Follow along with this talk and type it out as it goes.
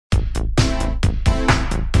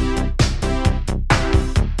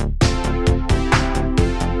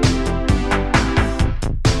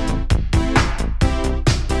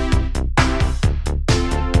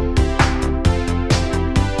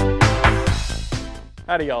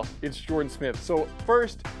Howdy y'all, it's Jordan Smith. So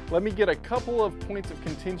first, let me get a couple of points of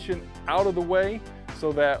contention out of the way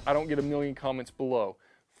so that I don't get a million comments below.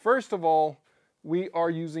 First of all, we are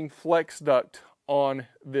using flex duct on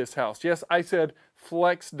this house. Yes, I said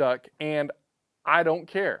flex duct, and I don't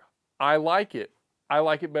care. I like it. I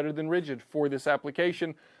like it better than rigid for this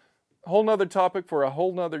application. Whole nother topic for a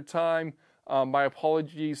whole nother time. My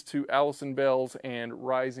apologies to Allison Bells and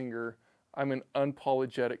Risinger. I'm an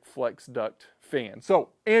unapologetic flex duct fan.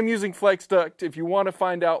 So, am using flex duct. If you want to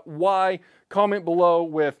find out why, comment below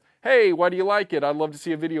with, hey, why do you like it? I'd love to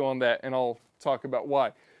see a video on that, and I'll talk about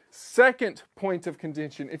why. Second point of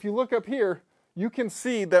contention, if you look up here, you can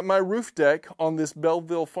see that my roof deck on this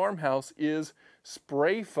Bellville Farmhouse is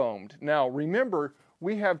spray foamed. Now, remember,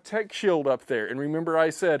 we have Tech Shield up there, and remember I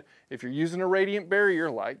said, if you're using a radiant barrier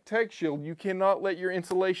like Tech Shield, you cannot let your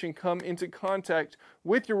insulation come into contact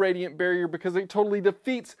with your radiant barrier because it totally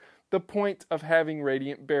defeats the point of having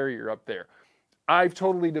radiant barrier up there. I've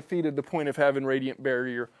totally defeated the point of having radiant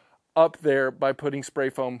barrier up there by putting spray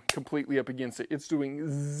foam completely up against it. It's doing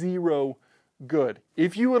zero good.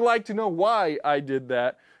 If you would like to know why I did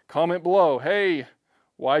that, comment below. Hey,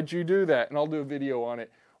 why'd you do that? And I'll do a video on it.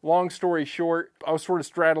 Long story short, I was sort of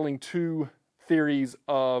straddling two theories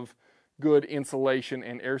of good insulation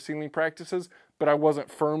and air sealing practices, but I wasn't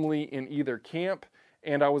firmly in either camp,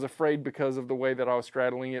 and I was afraid because of the way that I was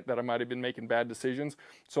straddling it that I might have been making bad decisions.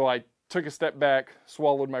 So I took a step back,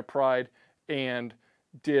 swallowed my pride, and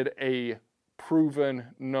did a proven,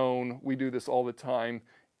 known, we do this all the time,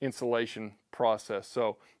 insulation process.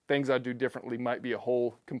 So things I do differently might be a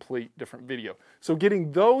whole complete different video. So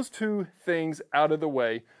getting those two things out of the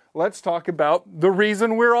way, let's talk about the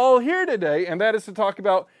reason we're all here today, and that is to talk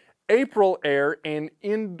about Aprilaire and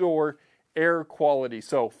indoor air quality.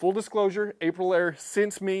 So full disclosure, Aprilaire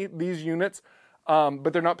sent me these units,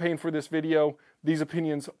 but they're not paying for this video. These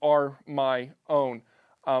opinions are my own.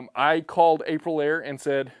 I called Aprilaire and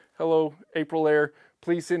said, hello Aprilaire,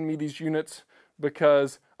 please send me these units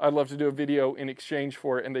because I'd love to do a video in exchange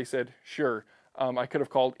for it, and they said, sure. I could have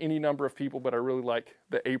called any number of people, but I really like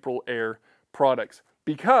the Aprilaire products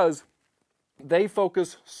because they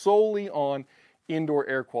focus solely on indoor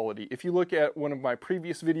air quality. If you look at one of my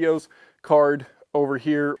previous videos, card over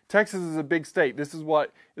here, Texas is a big state. This is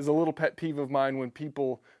what is a little pet peeve of mine when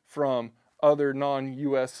people from other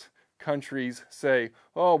non-US countries say,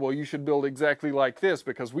 oh, well, you should build exactly like this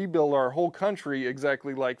because we build our whole country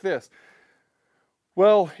exactly like this.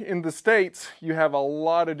 Well, in the States, you have a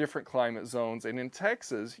lot of different climate zones, and in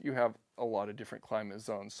Texas, you have a lot of different climate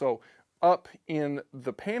zones. So up in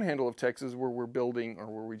the panhandle of Texas where we're building, or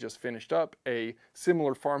where we just finished up, a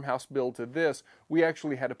similar farmhouse build to this, we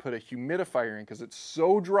actually had to put a humidifier in because it's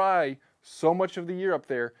so dry so much of the year up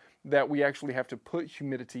there that we actually have to put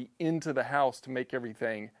humidity into the house to make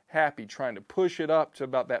everything happy, trying to push it up to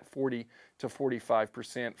about that 40 to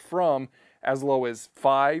 45% from as low as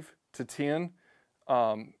 5 to 10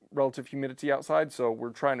 relative humidity outside. So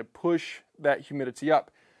we're trying to push that humidity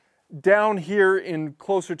up. Down here in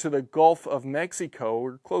closer to the Gulf of Mexico,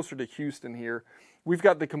 or closer to Houston here, we've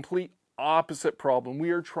got the complete opposite problem.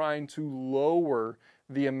 We are trying to lower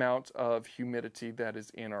the amount of humidity that is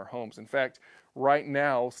in our homes. In fact, right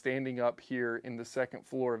now, standing up here in the second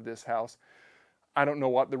floor of this house, I don't know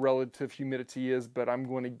what the relative humidity is, but I'm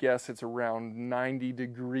going to guess it's around 90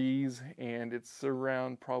 degrees, and it's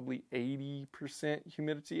around probably 80%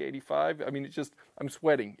 humidity, 85. I mean, it's just, I'm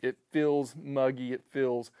sweating. It feels muggy. It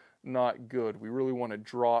feels not good. We really want to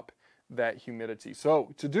drop that humidity.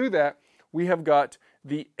 So to do that, we have got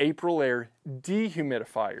the Aprilaire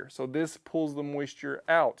dehumidifier. So this pulls the moisture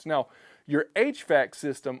out. Now, your HVAC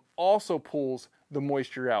system also pulls the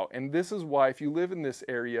moisture out. And this is why, if you live in this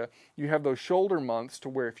area, you have those shoulder months to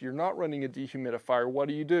where if you're not running a dehumidifier, what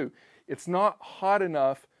do? It's not hot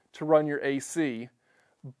enough to run your AC,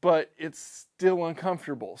 but it's still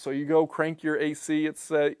uncomfortable. So you go crank your AC, it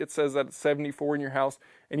says that it's 74 in your house,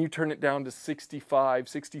 and you turn it down to 65,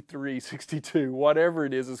 63, 62, whatever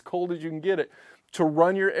it is, as cold as you can get it, to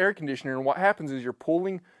run your air conditioner. And what happens is you're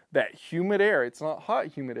pulling that humid air. It's not hot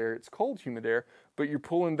humid air, it's cold humid air, but you're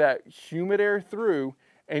pulling that humid air through,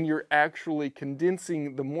 and you're actually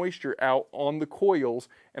condensing the moisture out on the coils,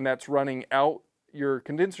 and that's running out your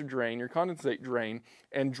condenser drain, your condensate drain,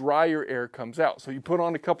 and drier air comes out. So you put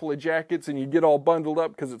on a couple of jackets and you get all bundled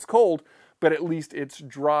up because it's cold, but at least it's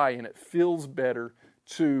dry and it feels better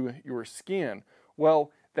to your skin.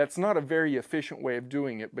 Well, that's not a very efficient way of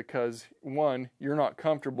doing it because, one, you're not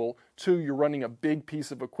comfortable. Two, you're running a big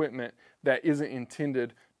piece of equipment that isn't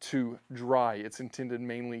intended to dry. It's intended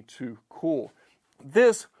mainly to cool.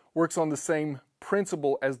 This works on the same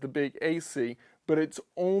principle as the big AC, but it's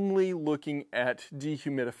only looking at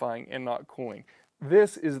dehumidifying and not cooling.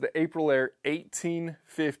 This is the Aprilaire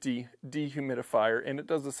 1850 dehumidifier, and it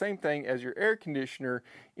does the same thing as your air conditioner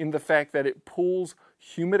in the fact that it pulls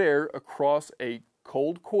humid air across a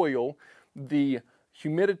cold coil. The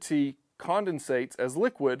humidity condensates as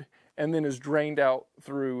liquid and then is drained out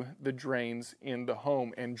through the drains in the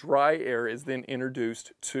home, and dry air is then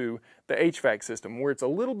introduced to the HVAC system. Where it's a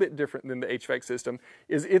little bit different than the HVAC system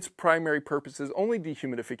is its primary purpose is only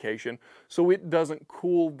dehumidification, so it doesn't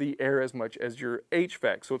cool the air as much as your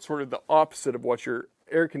HVAC. So it's sort of the opposite of what your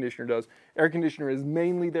air conditioner does. Air conditioner is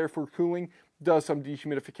mainly there for cooling, does some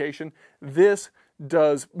dehumidification. This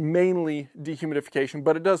does mainly dehumidification,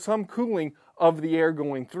 but it does some cooling of the air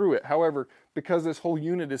going through it. However, because this whole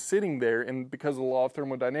unit is sitting there and because of the law of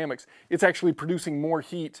thermodynamics, it's actually producing more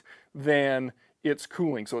heat than it's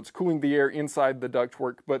cooling. So it's cooling the air inside the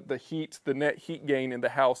ductwork, but the heat, the net heat gain in the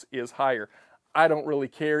house is higher. I don't really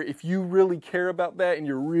care. If you really care about that and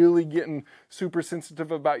you're really getting super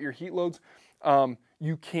sensitive about your heat loads,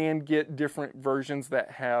 you can get different versions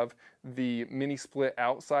that have the mini split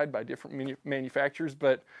outside by different manufacturers,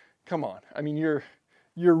 but come on. I mean, you're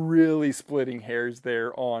really splitting hairs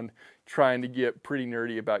there on trying to get pretty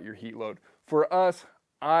nerdy about your heat load. For us,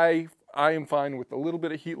 I am fine with a little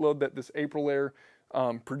bit of heat load that this Aprilaire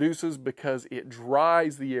produces because it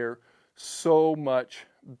dries the air so much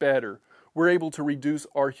better. We're able to reduce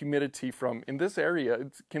our humidity from, in this area,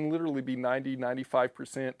 it can literally be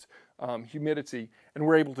 90-95% humidity, and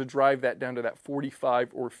we're able to drive that down to that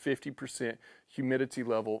 45 or 50% humidity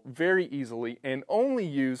level very easily, and only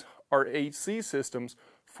use our AC systems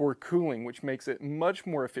for cooling, which makes it much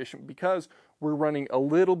more efficient because we're running a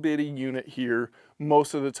little bitty unit here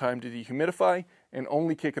most of the time to dehumidify, and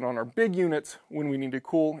only kicking on our big units when we need to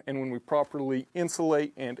cool, and when we properly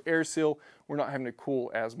insulate and air seal, we're not having to cool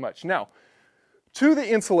as much. Now, to the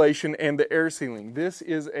insulation and the air sealing, this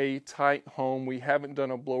is a tight home. We haven't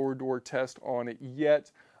done a blower door test on it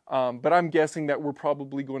yet, but I'm guessing that we're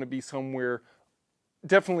probably going to be somewhere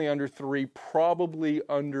definitely under 3, probably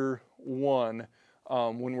under 1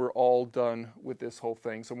 when we're all done with this whole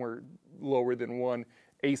thing, somewhere lower than 1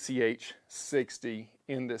 ACH 60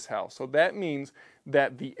 in this house. So that means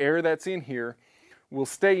that the air that's in here will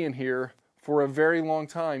stay in here for a very long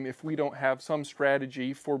time if we don't have some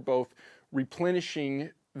strategy for both replenishing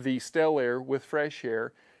the stale air with fresh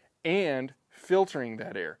air and filtering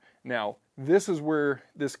that air. Now, this is where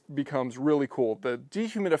this becomes really cool. The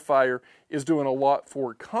dehumidifier is doing a lot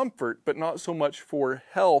for comfort, but not so much for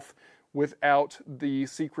health without the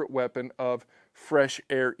secret weapon of fresh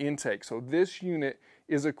air intake. So this unit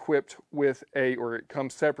is equipped with or it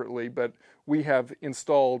comes separately, but we have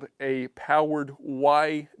installed a powered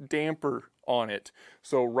Y damper on it.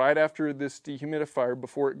 So right after this dehumidifier,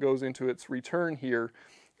 before it goes into its return here,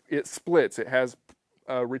 it splits. It has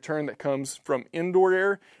a return that comes from indoor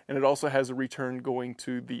air, and it also has a return going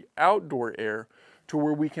to the outdoor air, to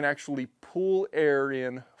where we can actually pull air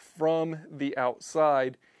in from the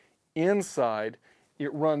outside inside.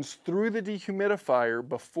 It runs through the dehumidifier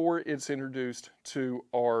before it's introduced to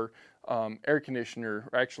our air conditioner.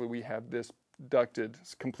 Actually, we have this ducted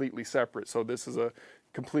completely separate, so this is a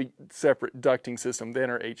complete separate ducting system than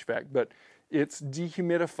our HVAC, but it's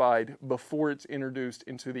dehumidified before it's introduced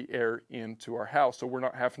into the air into our house, so we're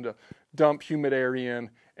not having to dump humid air in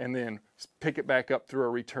and then pick it back up through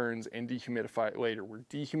our returns and dehumidify it later. We're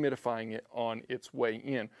dehumidifying it on its way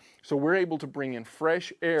in. So we're able to bring in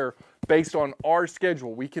fresh air based on our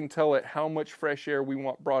schedule. We can tell it how much fresh air we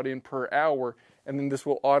want brought in per hour, and then this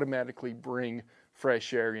will automatically bring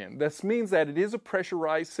fresh air in. This means that it is a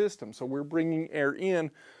pressurized system, so we're bringing air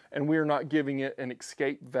in and we're not giving it an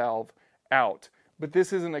escape valve out. But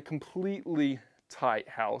this isn't a completely tight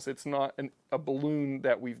house. It's not a balloon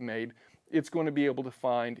that we've made. It's going to be able to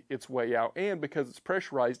find its way out, and because it's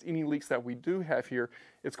pressurized, any leaks that we do have here,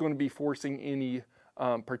 it's going to be forcing any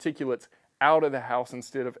particulates out of the house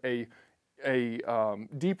instead of a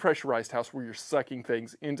depressurized house where you're sucking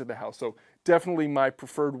things into the house. So definitely my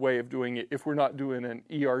preferred way of doing it if we're not doing an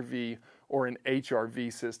ERV or an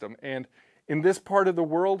HRV system. And in this part of the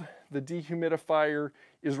world, the dehumidifier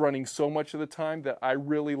is running so much of the time that I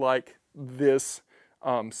really like this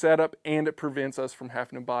setup, and it prevents us from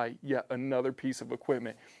having to buy yet another piece of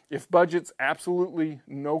equipment. If budget's absolutely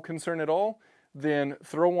no concern at all, then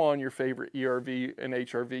throw on your favorite ERV and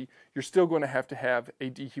HRV. You're still going to have a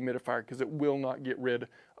dehumidifier because it will not get rid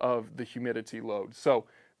of the humidity load. So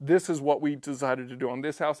this is what we decided to do on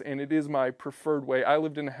this house, and it is my preferred way. I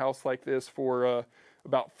lived in a house like this for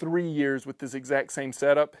about 3 years with this exact same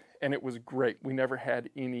setup, and it was great. We never had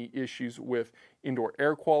any issues with indoor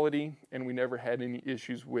air quality, and we never had any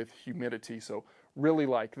issues with humidity. So really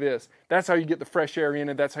like this. That's how you get the fresh air in,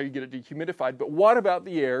 and that's how you get it dehumidified. But what about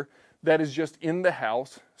the air that is just in the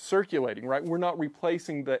house circulating, right? We're not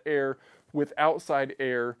replacing the air with outside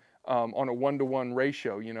air on a 1-to-1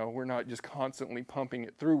 ratio. You know, we're not just constantly pumping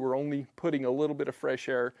it through. We're only putting a little bit of fresh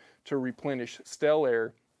air to replenish stale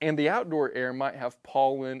air. And the outdoor air might have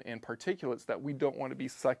pollen and particulates that we don't want to be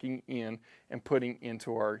sucking in and putting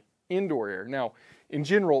into our indoor air. Now, in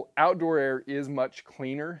general, outdoor air is much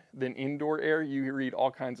cleaner than indoor air. You read all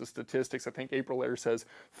kinds of statistics. I think Aprilaire says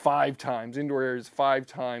 5 times. Indoor air is 5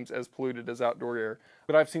 times as polluted as outdoor air.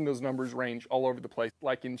 But I've seen those numbers range all over the place.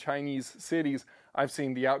 Like in Chinese cities, I've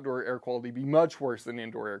seen the outdoor air quality be much worse than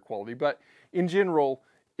indoor air quality. But in general,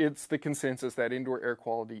 it's the consensus that indoor air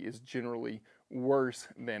quality is generally worse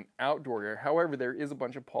than outdoor air. However, there is a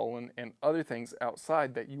bunch of pollen and other things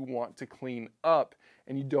outside that you want to clean up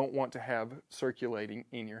and you don't want to have circulating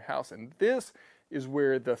in your house. And this is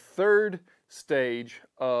where the third stage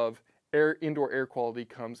of indoor air quality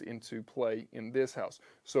comes into play in this house.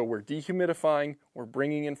 So we're dehumidifying, we're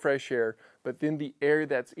bringing in fresh air, but then the air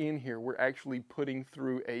that's in here, we're actually putting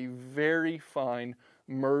through a very fine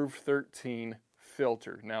MERV 13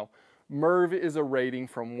 filter. Now, MERV is a rating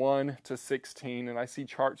from 1 to 16, and I see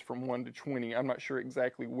charts from 1 to 20. I'm not sure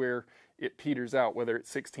exactly where it peters out, whether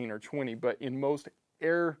it's 16 or 20, but in most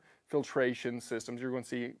air filtration systems, you're going to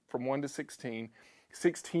see from 1 to 16,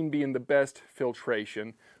 16 being the best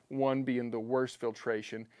filtration, 1 being the worst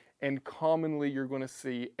filtration, and commonly you're going to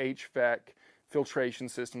see HVAC filtration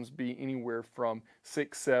systems be anywhere from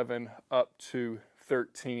 6, 7 up to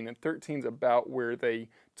 13, and 13 is about where they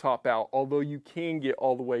top out, although you can get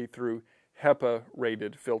all the way through HEPA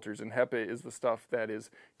rated filters, and HEPA is the stuff that is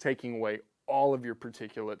taking away all of your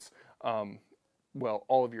particulates, well,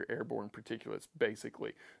 all of your airborne particulates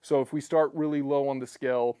basically. So if we start really low on the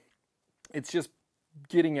scale, it's just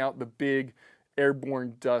getting out the big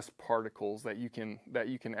airborne dust particles that you can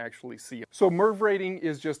actually see. So MERV rating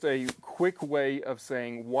is just a quick way of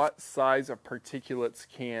saying what size of particulates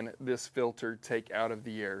can this filter take out of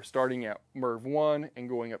the air, starting at MERV 1 and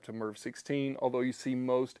going up to MERV 16, although you see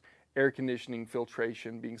most air conditioning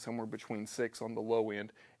filtration being somewhere between 6 on the low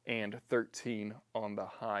end and 13 on the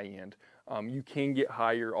high end. You can get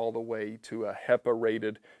higher all the way to a HEPA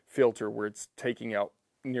rated filter where it's taking out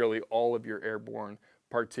nearly all of your airborne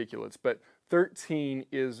particulates, but 13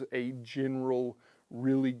 is a general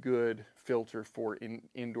really good filter for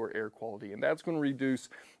indoor air quality, and that's going to reduce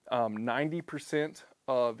 90%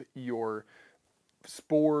 of your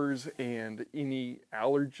spores and any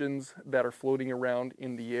allergens that are floating around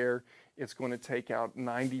in the air. It's going to take out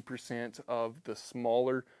 90% of the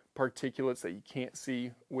smaller particulates that you can't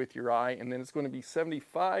see with your eye, and then it's going to be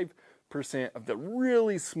 75% of the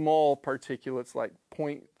really small particulates like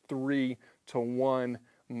 0.3 to 1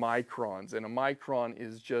 microns, and a micron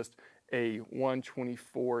is just a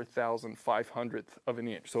 1/24,500th of an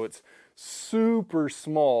inch. So it's super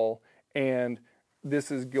small, and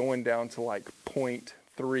this is going down to like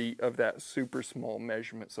 0.3 of that super small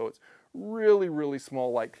measurement. So it's really, really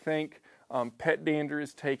small. Like think pet dander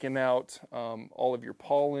is taken out, all of your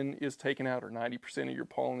pollen is taken out, or 90% of your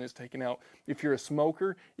pollen is taken out. If you're a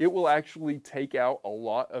smoker, it will actually take out a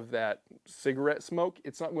lot of that cigarette smoke.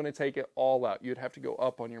 It's not going to take it all out. You'd have to go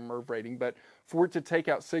up on your MERV rating, but for it to take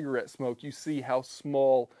out cigarette smoke, you see how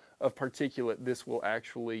small of particulate this will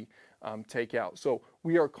actually take out. So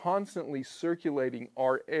we are constantly circulating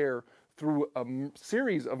our air through a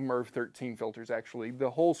series of MERV 13 filters. Actually,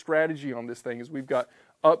 the whole strategy on this thing is we've got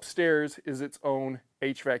upstairs is its own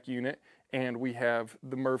HVAC unit, and we have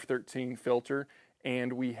the MERV 13 filter,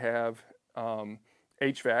 and we have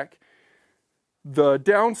HVAC. The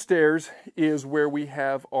downstairs is where we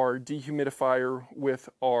have our dehumidifier with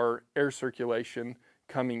our air circulation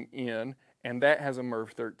coming in, and that has a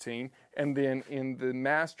MERV 13. And then in the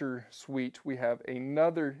master suite, we have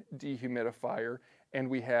another dehumidifier, and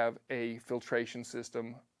we have a filtration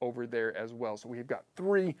system over there as well. So we've got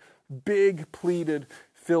 3 big pleated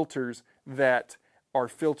filters that are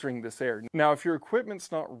filtering this air. Now, if your equipment's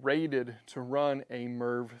not rated to run a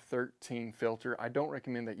MERV 13 filter, I don't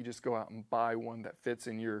recommend that you just go out and buy one that fits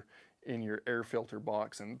in your air filter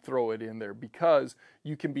box and throw it in there, because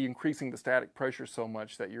you can be increasing the static pressure so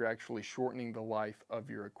much that you're actually shortening the life of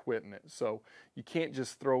your equipment. So you can't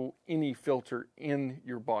just throw any filter in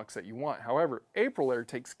your box that you want. However, Aprilaire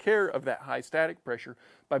takes care of that high static pressure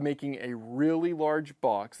by making a really large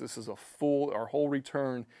box. This is our whole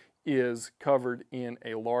return is covered in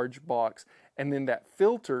a large box, and then that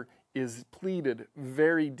filter is pleated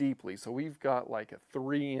very deeply. So we've got like a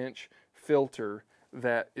 3-inch filter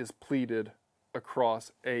that is pleated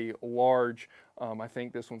across a large, I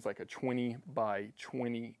think this one's like a 20 by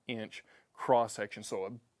 20 inch cross section. So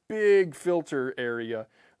a big filter area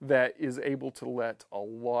that is able to let a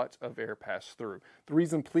lot of air pass through. The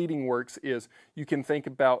reason pleating works is you can think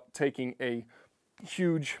about taking a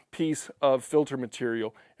huge piece of filter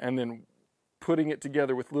material and then putting it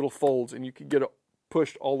together with little folds, and you could get it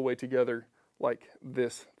pushed all the way together like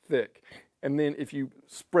this thick. And then if you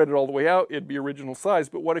spread it all the way out, it'd be original size.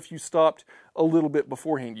 But what if you stopped a little bit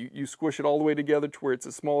beforehand? You squish it all the way together to where it's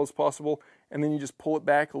as small as possible, and then you just pull it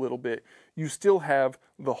back a little bit. You still have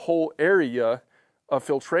the whole area of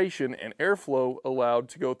filtration and airflow allowed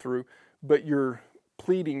to go through, but you're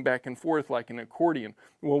pleating back and forth like an accordion.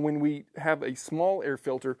 Well, when we have a small air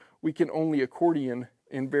filter, we can only accordion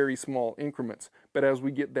in very small increments. But as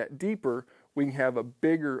we get that deeper, we can have a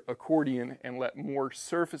bigger accordion and let more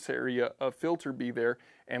surface area of filter be there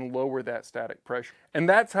and lower that static pressure. And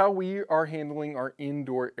that's how we are handling our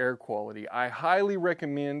indoor air quality. I highly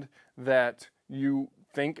recommend that you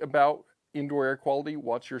think about indoor air quality.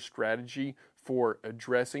 What's your strategy for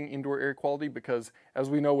addressing indoor air quality? Because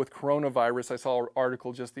as we know with coronavirus, I saw an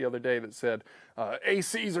article just the other day that said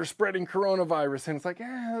ACs are spreading coronavirus, and it's like,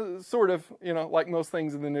 sort of, you know, like most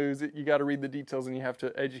things in the news, you got to read the details and you have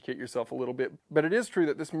to educate yourself a little bit. But it is true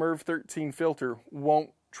that this MERV 13 filter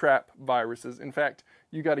won't trap viruses. In fact,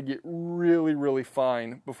 you got to get really, really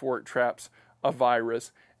fine before it traps a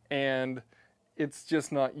virus, and it's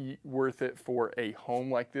just not worth it for a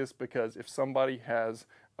home like this, because if somebody has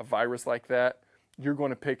a virus like that, you're going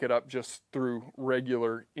to pick it up just through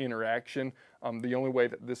regular interaction. The only way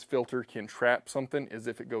that this filter can trap something is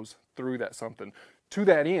if it goes through that something. To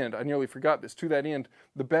that end, I nearly forgot this, to that end,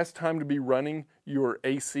 the best time to be running your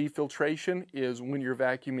AC filtration is when you're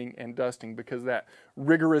vacuuming and dusting, because that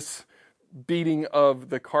rigorous beating of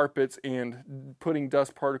the carpets and putting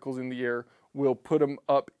dust particles in the air will put them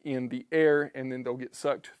up in the air, and then they'll get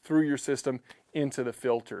sucked through your system into the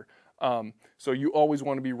filter. So you always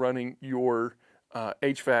want to be running your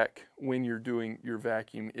HVAC when you're doing your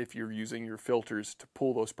vacuum, if you're using your filters to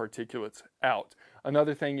pull those particulates out.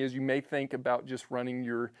 Another thing is you may think about just running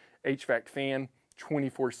your HVAC fan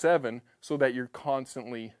 24/7 so that you're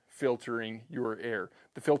constantly filtering your air.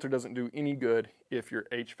 The filter doesn't do any good if your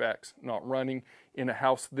HVAC's not running. In a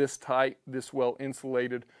house this tight, this well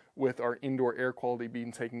insulated, with our indoor air quality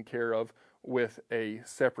being taken care of with a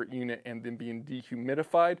separate unit and then being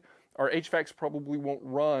dehumidified, our HVACs probably won't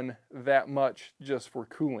run that much just for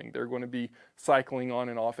cooling. They're going to be cycling on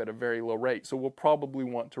and off at a very low rate. So we'll probably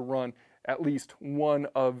want to run at least one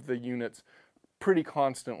of the units pretty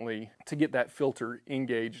constantly to get that filter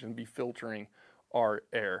engaged and be filtering our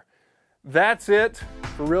air. That's it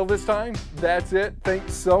for real this time. That's it.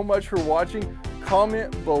 Thanks so much for watching.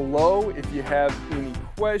 Comment below if you have any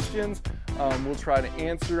questions. We'll try to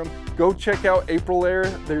answer them. Go check out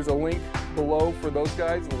Aprilaire. There's a link below for those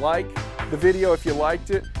guys. Like the video if you liked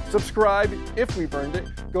it. Subscribe if we've earned it.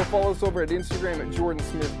 Go follow us over at Instagram at Jordan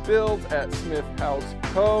Smith Builds, at Smith House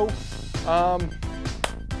Co.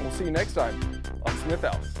 We'll see you next time on Smith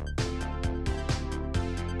House.